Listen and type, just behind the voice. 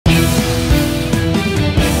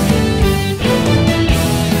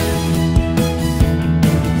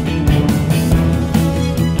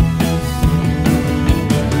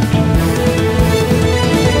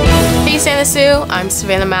SU, I'm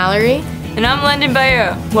Savannah Mallory. And I'm Landon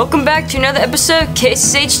Bayer. Welcome back to another episode of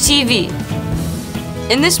KSSH-TV.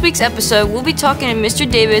 In this week's episode, we'll be talking to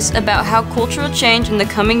Mr. Davis about how culture will change in the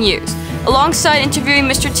coming years, alongside interviewing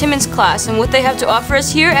Mr. Timmons' class and what they have to offer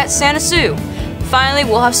us here at SSHS. Finally,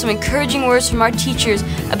 we'll have some encouraging words from our teachers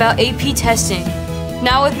about AP testing.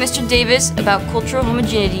 Now with Mr. Davis about cultural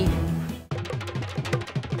homogeneity.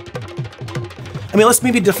 Let's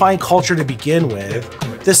maybe define culture to begin with.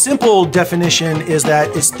 The simple definition is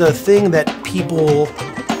that it's the thing that people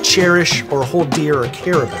cherish or hold dear or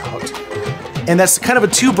care about. And that's kind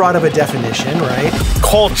of too broad of a definition, right?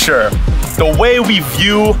 Culture, the way we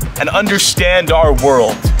view and understand our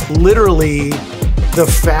world. Literally, the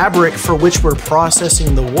fabric for which we're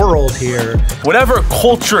processing the world here. Whatever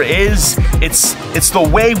culture is, it's the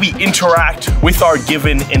way we interact with our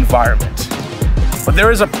given environment. But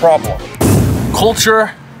there is a problem.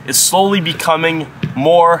 Culture is slowly becoming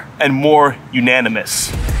more and more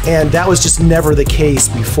unanimous. And that was just never the case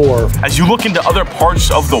before. As you look into other parts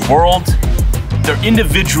of the world, their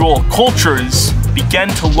individual cultures begin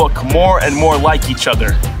to look more and more like each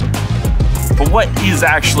other. But what is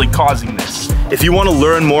actually causing this? If you want to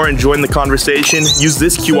learn more and join the conversation, use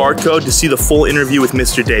this QR code to see the full interview with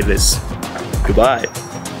Mr. Davis. Goodbye.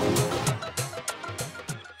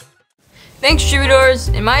 Thanks, Troubadours.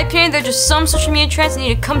 In my opinion, there are just some social media trends that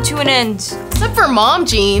need to come to an end. Except for mom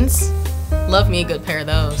jeans. Love me a good pair of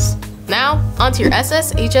those. Now, onto your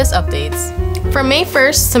SSHS updates. From May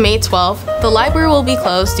 1st to May 12th, the library will be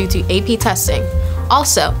closed due to AP testing.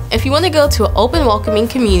 Also, if you want to go to an open, welcoming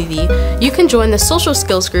community, you can join the social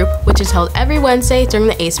skills group, which is held every Wednesday during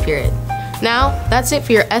the ACE period. Now, that's it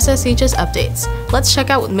for your SSHS updates. Let's check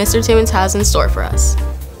out what Mr. Timmons has in store for us.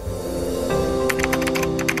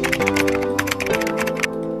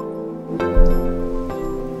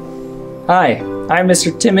 Hi, I'm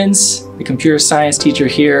Mr. Timmons, the computer science teacher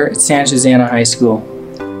here at San Jose High School.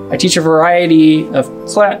 I teach a variety of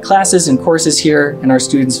classes and courses here, and our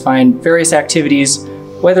students find various activities,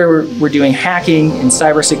 whether we're doing hacking and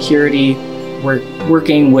cybersecurity, we're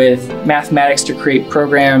working with mathematics to create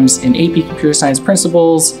programs in AP computer science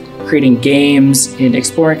principles, creating games in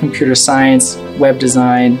exploring computer science, web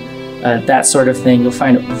design, that sort of thing. You'll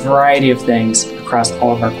find a variety of things across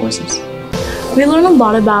all of our courses. We learn a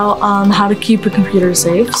lot about how to keep a computer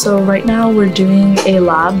safe. So right now we're doing a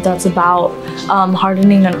lab that's about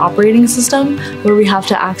hardening an operating system where we have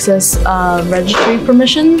to access registry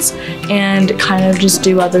permissions and kind of just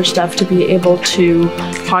do other stuff to be able to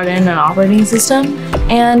harden an operating system.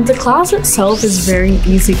 And the class itself is very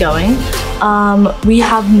easygoing. We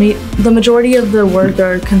have the majority of the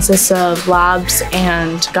work consists of labs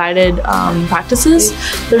and guided practices.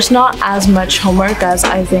 There's not as much homework as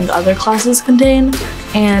I think other classes contain,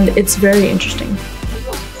 and it's very interesting.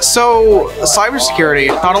 So cybersecurity,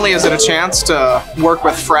 not only is it a chance to work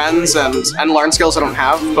with friends and learn skills I don't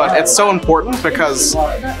have, but it's so important because,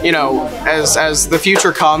 you know, as the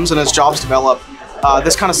future comes and as jobs develop,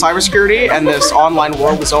 this kind of cybersecurity and this online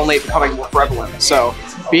world is only becoming more prevalent. So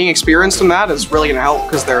being experienced in that is really going to help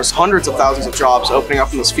because there's hundreds of thousands of jobs opening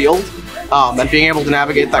up in this field, and being able to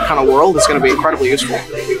navigate that kind of world is going to be incredibly useful.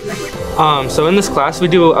 So in this class, we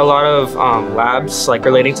do a lot of labs like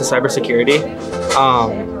relating to cybersecurity.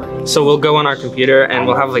 So we'll go on our computer and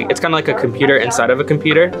we'll have it's kind of like a computer inside of a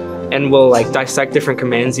computer, and we'll dissect different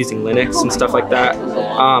commands using Linux and stuff like that.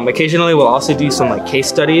 Occasionally we'll also do some case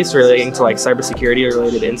studies relating to cybersecurity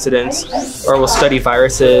related incidents, or we'll study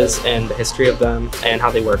viruses and the history of them and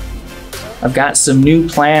how they work. I've got some new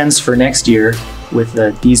plans for next year with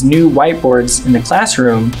these new whiteboards in the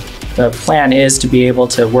classroom. The plan is to be able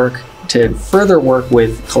to further work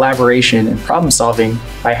with collaboration and problem solving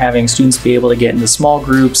by having students be able to get into small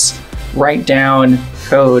groups, write down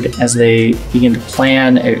code as they begin to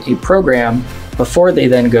plan a program before they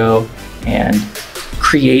then go and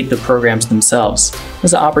create the programs themselves.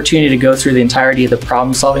 There's an opportunity to go through the entirety of the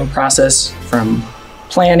problem solving process from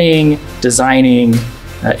planning, designing,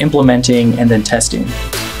 implementing, and then testing.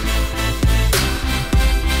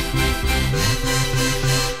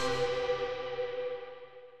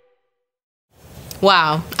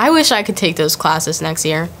 Wow, I wish I could take those classes next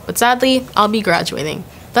year, but sadly, I'll be graduating.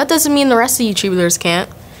 That doesn't mean the rest of you troubadours can't.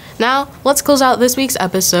 Now, let's close out this week's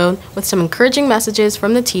episode with some encouraging messages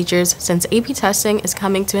from the teachers since AP testing is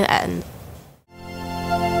coming to an end.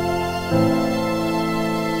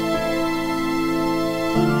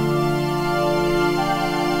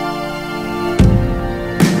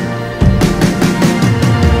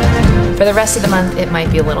 For the rest of the month, it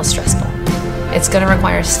might be a little stressful. It's going to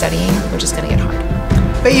require studying, which is going to get hard.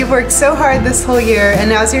 But you've worked so hard this whole year, and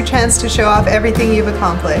now's your chance to show off everything you've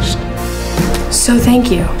accomplished. So thank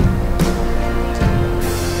you.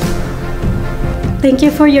 Thank you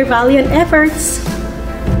for your valiant efforts.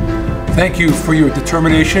 Thank you for your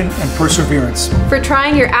determination and perseverance. For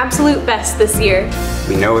trying your absolute best this year.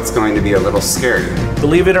 We know it's going to be a little scary.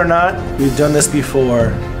 Believe it or not, we've done this before,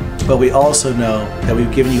 but we also know that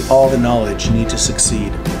we've given you all the knowledge you need to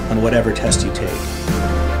succeed on whatever test you take.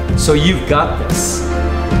 So you've got this.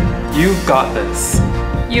 You've got this.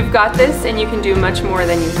 You've got this, and you can do much more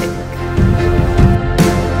than you think.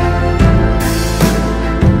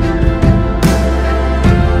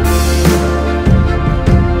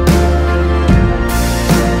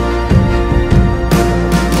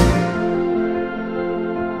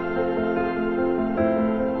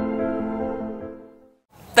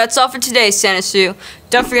 That's all for today, Santa Sue.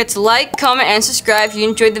 Don't forget to like, comment, and subscribe if you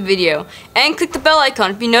enjoyed the video. And click the bell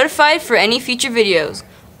icon to be notified for any future videos.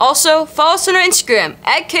 Also, follow us on our Instagram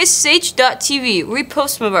at KSSH.TV, where we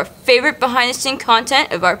post some of our favorite behind-the-scenes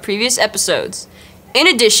content of our previous episodes. In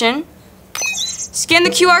addition, scan the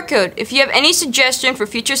QR code if you have any suggestion for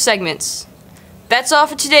future segments. That's all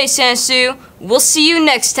for today, Santa Sue. We'll see you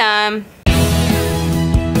next time.